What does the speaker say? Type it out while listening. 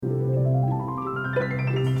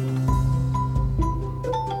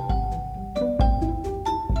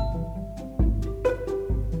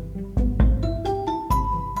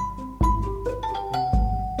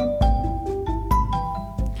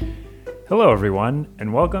Hello, everyone,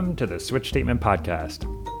 and welcome to the Switch Statement Podcast.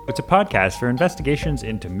 It's a podcast for investigations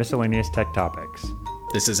into miscellaneous tech topics.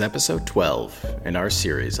 This is episode 12 in our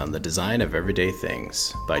series on the design of everyday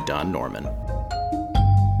things by Don Norman.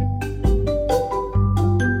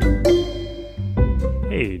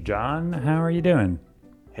 Hey, John, how are you doing?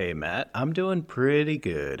 Hey, Matt, I'm doing pretty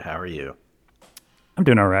good. How are you? I'm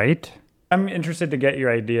doing all right. I'm interested to get your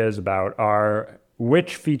ideas about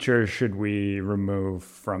which features should we remove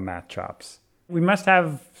from Math Chops? We must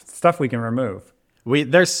have stuff we can remove.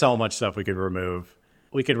 There's so much stuff we could remove.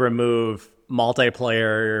 We could remove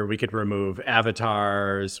multiplayer. We could remove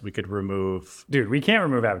avatars. We could remove... Dude, we can't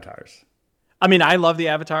remove avatars. I mean, I love the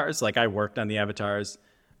avatars. Like, I worked on the avatars.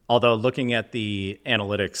 Although looking at the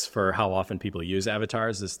analytics for how often people use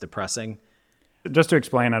avatars is depressing. Just to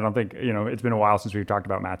explain, I don't think, it's been a while since we've talked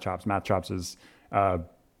about Math Chops. Math Chops is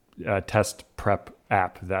a test prep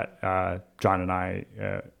app that John and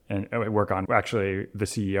I work on. Actually, the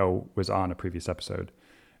CEO was on a previous episode,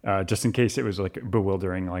 just in case it was like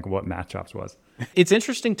bewildering, like what Math Chops was. It's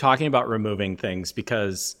interesting talking about removing things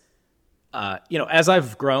because, as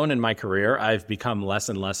I've grown in my career, I've become less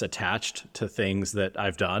and less attached to things that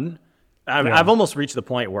I've done. I've almost reached the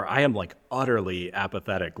point where I am like utterly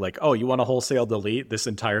apathetic. Like, oh, you want to wholesale delete this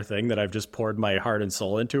entire thing that I've just poured my heart and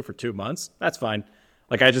soul into for 2 months? That's fine.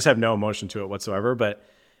 Like, I just have no emotion to it whatsoever. But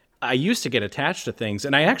I used to get attached to things.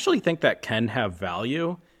 And I actually think that can have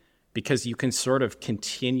value because you can sort of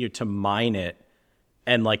continue to mine it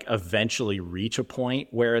and like eventually reach a point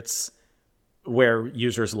where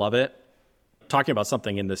users love it. Talking about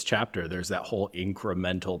something in this chapter, there's that whole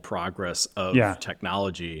incremental progress of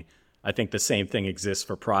technology. I think the same thing exists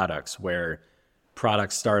for products where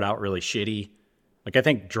products start out really shitty. Like, I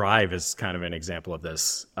think Drive is kind of an example of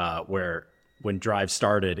this, where when Drive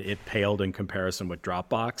started, it paled in comparison with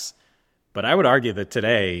Dropbox. But I would argue that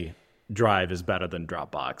today, Drive is better than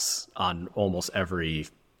Dropbox on almost every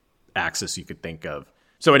axis you could think of.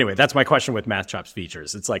 So anyway, that's my question with Math Chops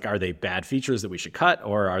features. It's like, are they bad features that we should cut,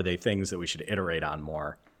 or are they things that we should iterate on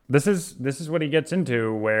more? This is what he gets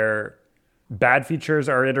into, where bad features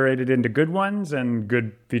are iterated into good ones and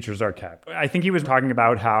good features are kept. I think he was talking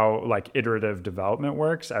about how like iterative development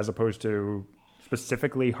works as opposed to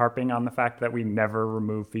specifically harping on the fact that we never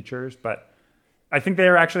remove features, but I think they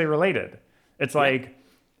are actually related. It's like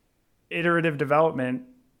iterative development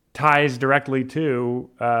ties directly to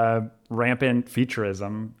rampant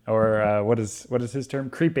featureism, or what is his term?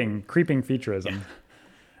 Creeping featureism.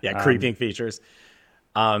 Creeping features.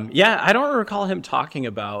 I don't recall him talking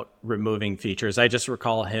about removing features. I just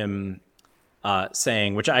recall him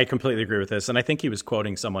saying, which I completely agree with this, and I think he was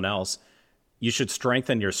quoting someone else, you should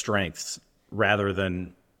strengthen your strengths rather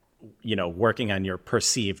than, working on your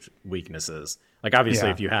perceived weaknesses. Like, obviously,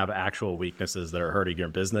 if you have actual weaknesses that are hurting your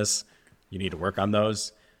business, you need to work on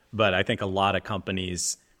those. But I think a lot of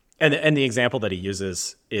companies, and the example that he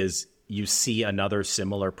uses is you see another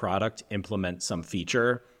similar product implement some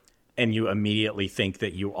feature, and you immediately think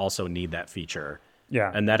that you also need that feature.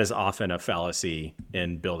 Yeah. And that is often a fallacy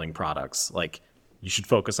in building products. Like, you should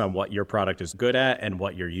focus on what your product is good at and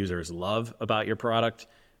what your users love about your product,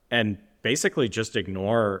 and basically just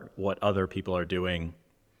ignore what other people are doing.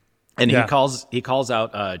 And he calls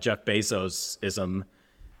out Jeff Bezos-ism,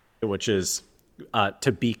 which is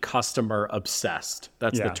to be customer obsessed.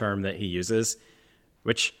 That's the term that he uses,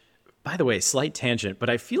 which, by the way, slight tangent, but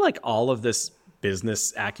I feel like all of this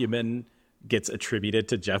business acumen gets attributed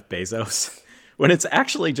to Jeff Bezos when it's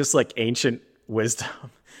actually just like ancient wisdom.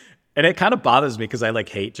 And it kind of bothers me because I like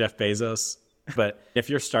hate Jeff Bezos. But if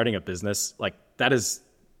you're starting a business, like that is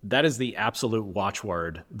the absolute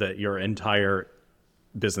watchword that your entire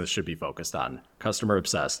business should be focused on. Customer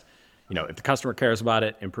obsessed. If the customer cares about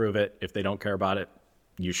it, improve it. If they don't care about it,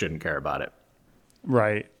 you shouldn't care about it.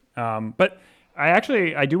 Right. But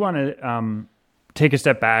I do want to take a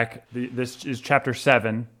step back. This is chapter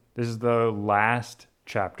 7. This is the last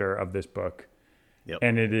chapter of this book. Yep.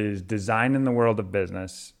 And it is design in the world of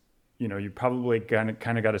business. You probably kind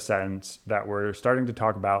of got a sense that we're starting to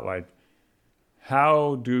talk about like,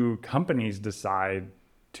 how do companies decide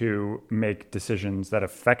to make decisions that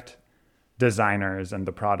affect designers and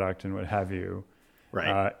the product and what have you,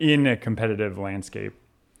 right? In a competitive landscape.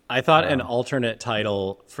 I thought an alternate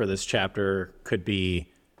title for this chapter could be,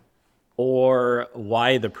 or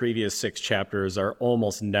why the previous 6 chapters are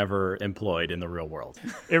almost never employed in the real world.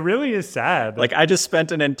 It really is sad. Like, I just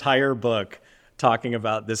spent an entire book talking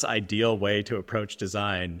about this ideal way to approach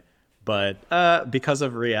design, but because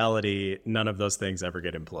of reality, none of those things ever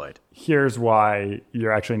get employed. Here's why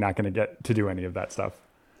you're actually not going to get to do any of that stuff.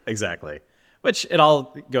 Exactly. Which it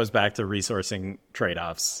all goes back to resourcing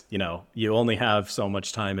trade-offs. You know, you only have so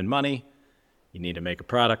much time and money. You need to make a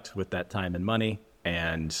product with that time and money.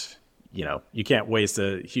 And, you know, you can't waste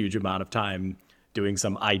a huge amount of time doing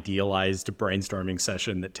some idealized brainstorming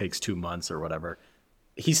session that takes 2 months or whatever.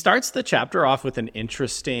 He starts the chapter off with an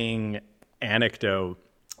interesting anecdote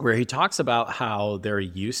where he talks about how there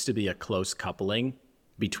used to be a close coupling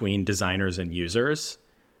between designers and users,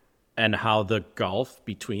 and how the gulf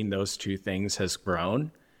between those two things has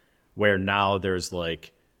grown, where now there's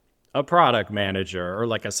like a product manager or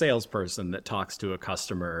like a salesperson that talks to a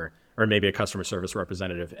customer, or maybe a customer service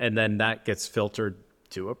representative, and then that gets filtered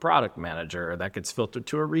to a product manager, or that gets filtered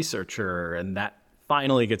to a researcher, and that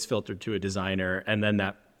finally gets filtered to a designer, and then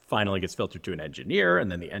that finally gets filtered to an engineer,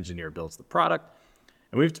 and then the engineer builds the product.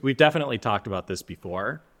 And we've definitely talked about this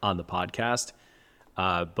before on the podcast,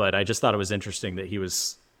 but I just thought it was interesting that he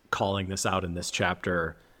was calling this out in this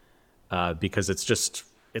chapter, because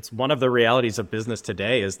it's one of the realities of business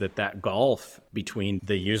today, is that gulf between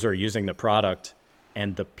the user using the product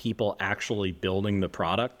and the people actually building the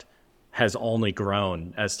product has only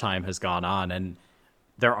grown as time has gone on. And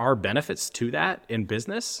there are benefits to that in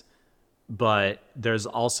business, but there's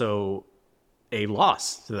also a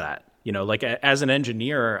loss to that. You know, like as an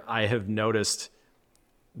engineer, I have noticed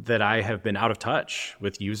that I have been out of touch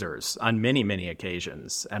with users on many, many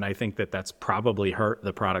occasions. And I think that that's probably hurt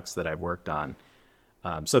the products that I've worked on.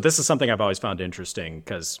 So this is something I've always found interesting,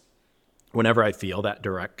 because whenever I feel that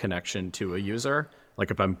direct connection to a user, like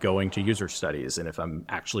if I'm going to user studies and if I'm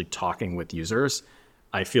actually talking with users,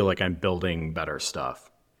 I feel like I'm building better stuff.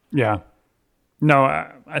 Yeah. No,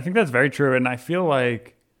 I think that's very true. And I feel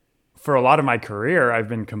like for a lot of my career, I've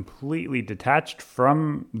been completely detached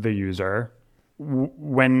from the user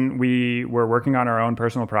when we were working on our own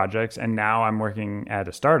personal projects, and now I'm working at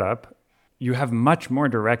a startup. You have much more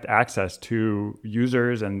direct access to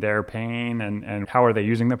users and their pain and how are they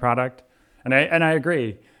using the product. And I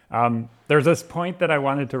agree. There's this point that I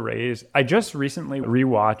wanted to raise. I just recently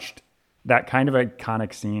rewatched that kind of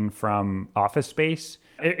iconic scene from Office Space.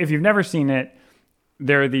 If you've never seen it,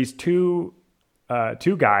 there are these two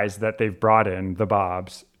guys that they've brought in, the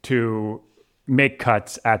Bobs, to make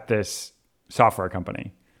cuts at this software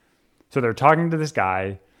company. So they're talking to this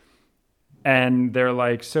guy, and they're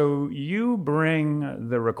like, so you bring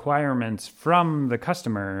the requirements from the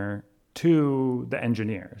customer to the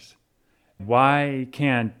engineers. Why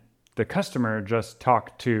can't the customer just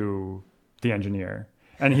talk to the engineer?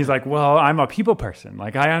 And he's like, well, I'm a people person.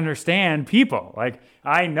 Like, I understand people. Like,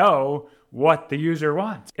 I know what the user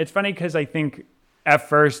wants. It's funny because I think at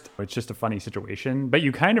first it's just a funny situation, but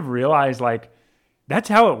you kind of realize, like, that's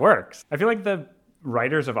how it works. I feel like the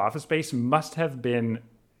writers of Office Space must have been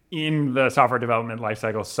in the software development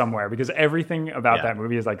lifecycle somewhere, because everything about that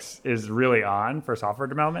movie is really on for software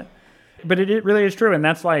development. But it really is true. And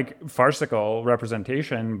that's like farcical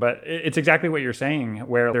representation. But it's exactly what you're saying,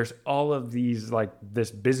 where there's all of these, like,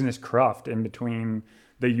 this business cruft in between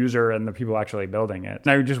the user and the people actually building it.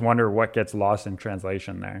 And I just wonder what gets lost in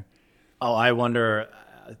translation there. Oh, I wonder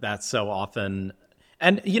that so often.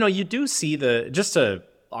 And, you know, you do see just to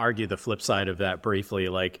argue the flip side of that briefly,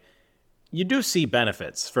 like, you do see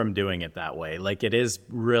benefits from doing it that way. Like, it is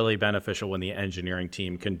really beneficial when the engineering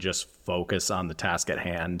team can just focus on the task at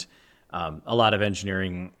hand. A lot of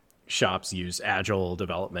engineering shops use agile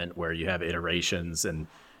development, where you have iterations, and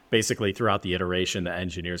basically throughout the iteration, the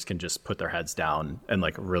engineers can just put their heads down and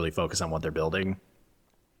like really focus on what they're building.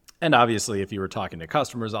 And obviously, if you were talking to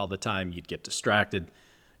customers all the time, you'd get distracted.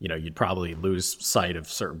 You know, you'd probably lose sight of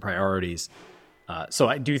certain priorities. So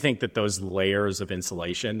I do think that those layers of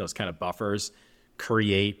insulation, those kind of buffers,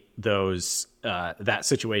 create those that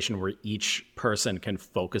situation where each person can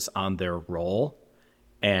focus on their role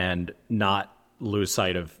and not lose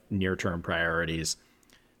sight of near-term priorities.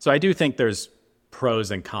 So I do think there's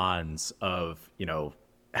pros and cons of, you know,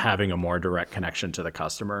 having a more direct connection to the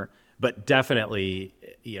customer. But definitely,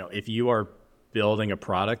 you know, if you are building a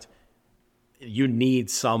product, you need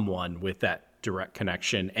someone with that direct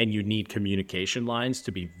connection, and you need communication lines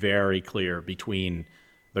to be very clear between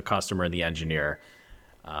the customer and the engineer.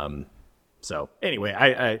 So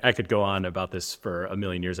anyway, I could go on about this for a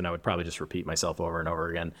million years, and I would probably just repeat myself over and over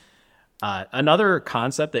again. Another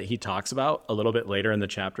concept that he talks about a little bit later in the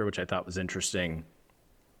chapter, which I thought was interesting,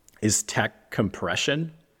 is tech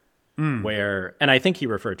compression, where, and I think he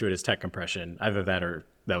referred to it as tech compression, either that or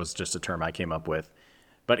that was just a term I came up with.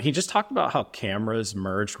 But he just talked about how cameras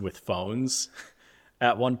merged with phones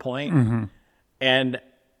at one point. Mm-hmm. And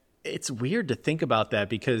it's weird to think about that,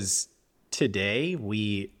 because today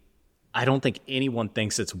I don't think anyone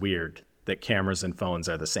thinks it's weird that cameras and phones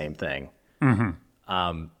are the same thing.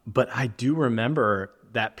 But I do remember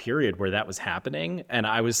that period where that was happening, and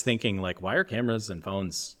I was thinking, like, why are cameras and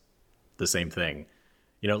phones the same thing?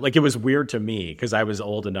 Like, it was weird to me because I was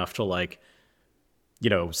old enough to, like,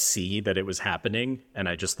 see that it was happening, and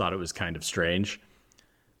I just thought it was kind of strange.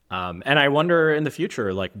 And I wonder in the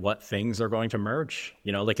future, like, what things are going to merge.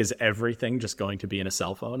 Like, is everything just going to be in a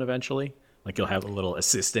cell phone eventually? Like, you'll have a little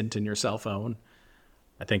assistant in your cell phone.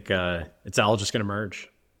 I think it's all just going to merge.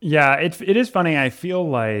 Yeah, it is funny. I feel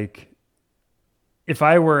like if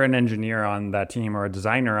I were an engineer on that team or a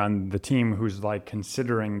designer on the team who's like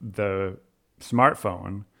considering the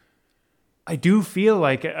smartphone, I do feel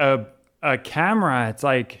like a camera, it's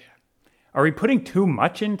like, are we putting too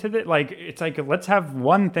much into it? Like, it's like, let's have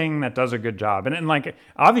one thing that does a good job. And like,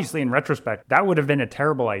 obviously in retrospect, that would have been a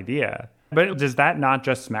terrible idea. But does that not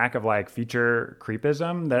just smack of like feature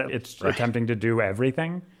creepism that it's attempting to do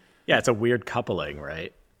everything? Yeah, it's a weird coupling,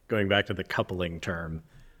 right? Going back to the coupling term.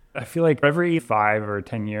 I feel like every 5 or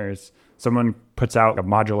 10 years, someone puts out a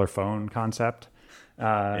modular phone concept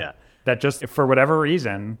that just, for whatever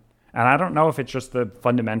reason, and I don't know if it's just the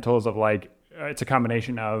fundamentals of like, it's a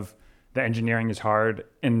combination of the engineering is hard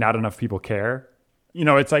and not enough people care.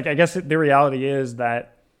 It's like, I guess the reality is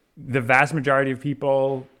that the vast majority of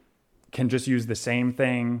people can just use the same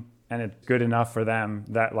thing and it's good enough for them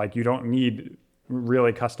that like you don't need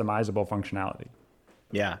really customizable functionality.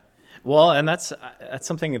 Yeah. Well, and that's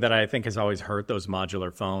something that I think has always hurt those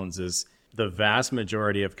modular phones is the vast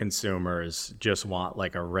majority of consumers just want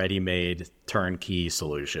like a ready-made turnkey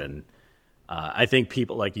solution. I think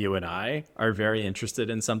people like you and I are very interested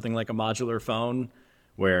in something like a modular phone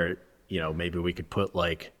where, maybe we could put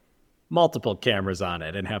like multiple cameras on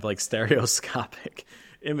it and have like stereoscopic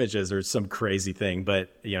images or some crazy thing. But,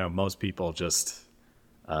 most people just,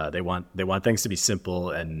 they want things to be simple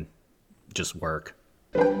and just work.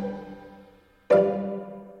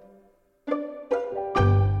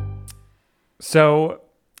 So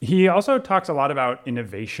he also talks a lot about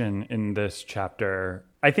innovation in this chapter.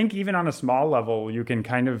 I think even on a small level, you can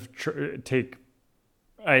kind of take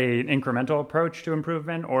an incremental approach to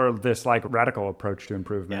improvement or this like radical approach to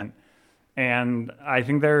improvement. Yeah. And I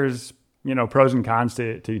think there's, pros and cons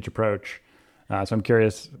to each approach. So I'm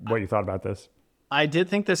curious what you thought about this. I did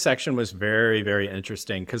think this section was very, very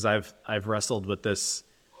interesting because I've wrestled with this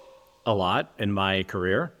a lot in my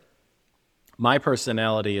career. My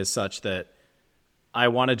personality is such that I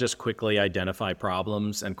want to just quickly identify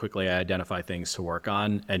problems and quickly identify things to work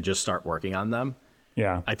on and just start working on them.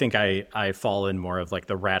 Yeah. I think I fall in more of like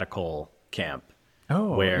the radical camp.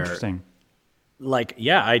 Oh, where, interesting. Like,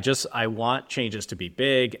 yeah, I want changes to be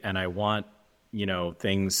big and I want,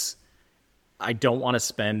 things. I don't want to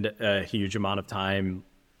spend a huge amount of time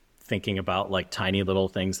thinking about like tiny little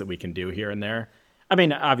things that we can do here and there. I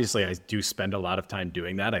mean, obviously I do spend a lot of time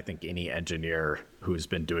doing that. I think any engineer who's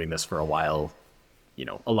been doing this for a while,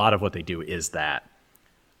 a lot of what they do is that.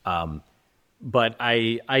 But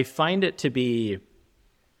I find it to be,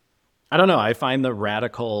 I don't know, I find the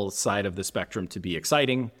radical side of the spectrum to be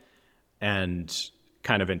exciting and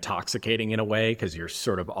kind of intoxicating in a way because you're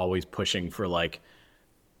sort of always pushing for like,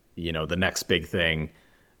 the next big thing.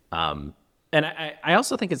 And I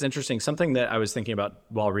also think it's interesting. Something that I was thinking about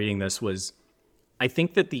while reading this was I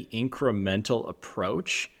think that the incremental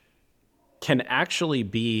approach can actually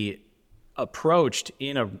be approached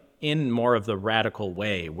in more of the radical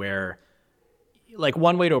way where like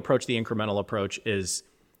one way to approach the incremental approach is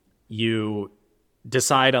you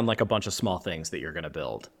decide on like a bunch of small things that you're going to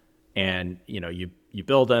build and you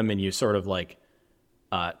build them and you sort of like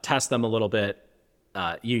test them a little bit.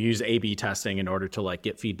 You use A/B testing in order to like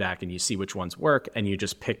get feedback and you see which ones work and you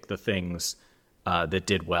just pick the things that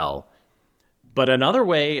did well. But another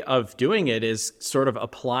way of doing it is sort of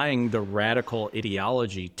applying the radical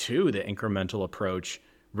ideology to the incremental approach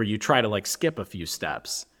where you try to like skip a few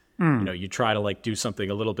steps. You try to like do something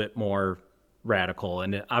a little bit more radical.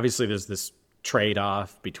 And obviously there's this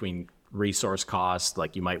trade-off between resource costs.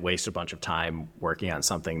 Like you might waste a bunch of time working on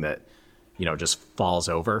something that, just falls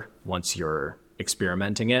over once you're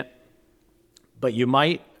experimenting it. But you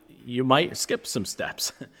might skip some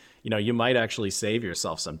steps. You might actually save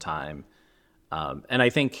yourself some time. And I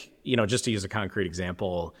think, just to use a concrete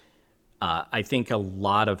example, I think a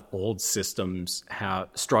lot of old systems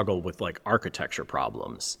struggle with like architecture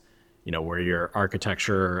problems, where your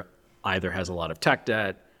architecture either has a lot of tech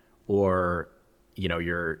debt or,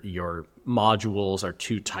 your modules are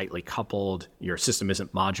too tightly coupled. Your system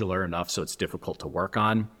isn't modular enough, so it's difficult to work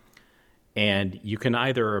on. And you can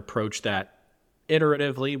either approach that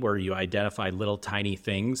iteratively, where you identify little tiny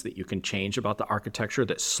things that you can change about the architecture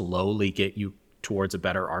that slowly get you towards a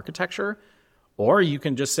better architecture, or you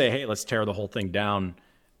can just say, hey, let's tear the whole thing down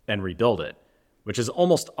and rebuild it, which is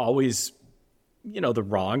almost always, the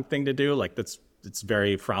wrong thing to do. Like it's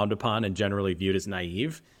very frowned upon and generally viewed as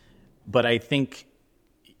naive. But I think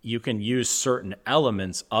you can use certain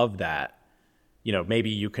elements of that. Maybe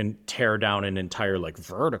you can tear down an entire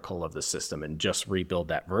vertical of the system and just rebuild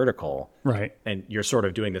that vertical. Right. And you're sort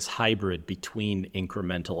of doing this hybrid between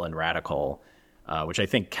incremental and radical, which I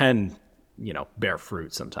think can, bear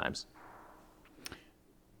fruit sometimes.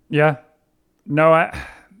 Yeah. No,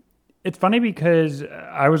 it's funny because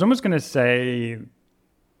I was almost going to say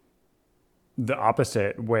the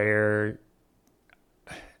opposite, where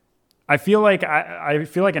I feel like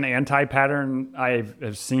an anti-pattern I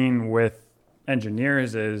have seen with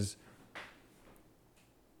engineers is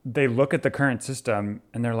they look at the current system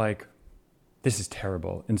and they're like, this is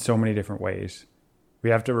terrible in so many different ways. We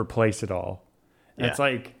have to replace it all. And Yeah.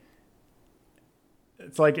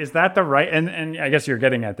 It's like, is that the right? And I guess you're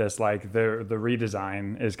getting at this, like the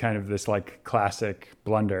redesign is kind of this classic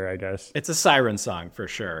blunder, I guess. It's a siren song for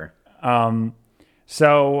sure.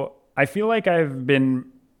 So I feel like I've been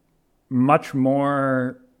much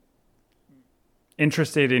more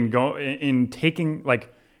interested in taking,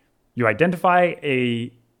 you identify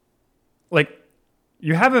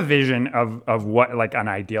you have a vision of what an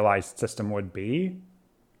idealized system would be,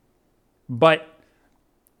 but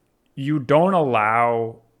you don't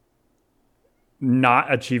allow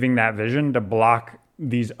not achieving that vision to block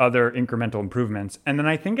these other incremental improvements. And then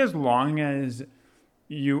I think as long as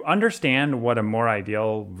you understand what a more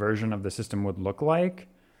ideal version of the system would look like,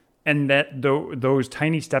 and that those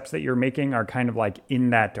tiny steps that you're making are kind of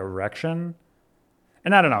in that direction.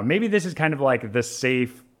 And I don't know, maybe this is kind of the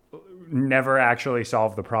safe, never actually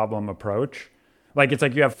solve the problem approach. It's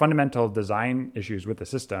you have fundamental design issues with the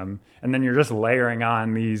system, and then you're just layering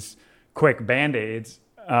on these quick Band-Aids,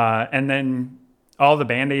 and then all the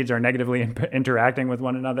Band-Aids are negatively interacting with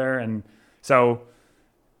one another. And so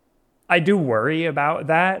I do worry about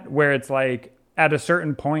that, where it's at a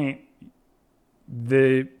certain point,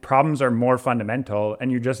 the problems are more fundamental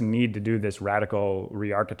and you just need to do this radical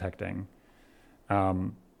re-architecting.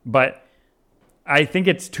 But I think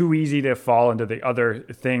it's too easy to fall into the other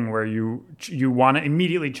thing where you want to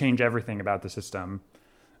immediately change everything about the system.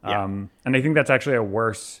 Yeah. And I think that's actually a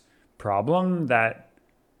worse problem that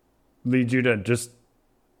leads you to just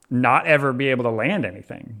not ever be able to land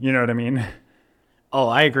anything. You know what I mean? Oh,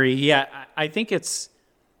 I agree. Yeah, I think it's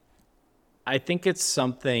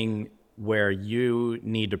something where you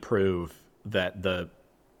need to prove that the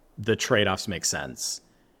trade-offs make sense.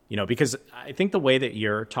 Because I think the way that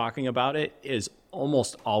you're talking about it is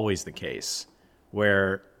almost always the case,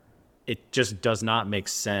 where it just does not make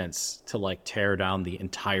sense to tear down the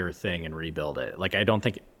entire thing and rebuild it.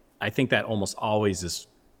 I think that almost always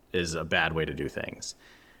is a bad way to do things.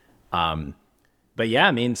 But yeah,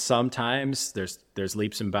 I mean, sometimes there's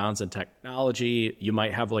leaps and bounds in technology. You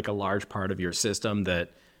might have a large part of your system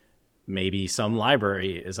that maybe some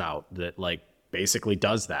library is out that basically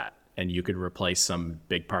does that, and you could replace some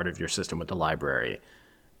big part of your system with the library.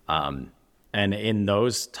 And in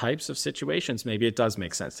those types of situations, maybe it does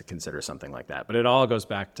make sense to consider something like that. But it all goes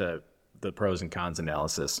back to the pros and cons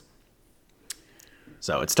analysis.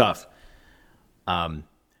 So it's tough. I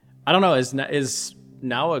don't know. Is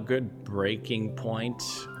now a good breaking point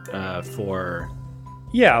for...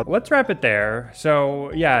 Yeah, let's wrap it there.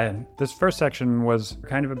 So yeah, this first section was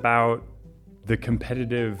kind of about the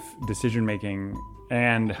competitive decision-making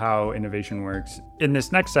and how innovation works. In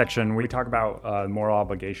this next section, we talk about moral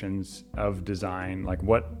obligations of design,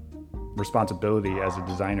 what responsibility as a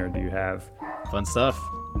designer do you have? Fun stuff.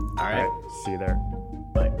 All right. See you there.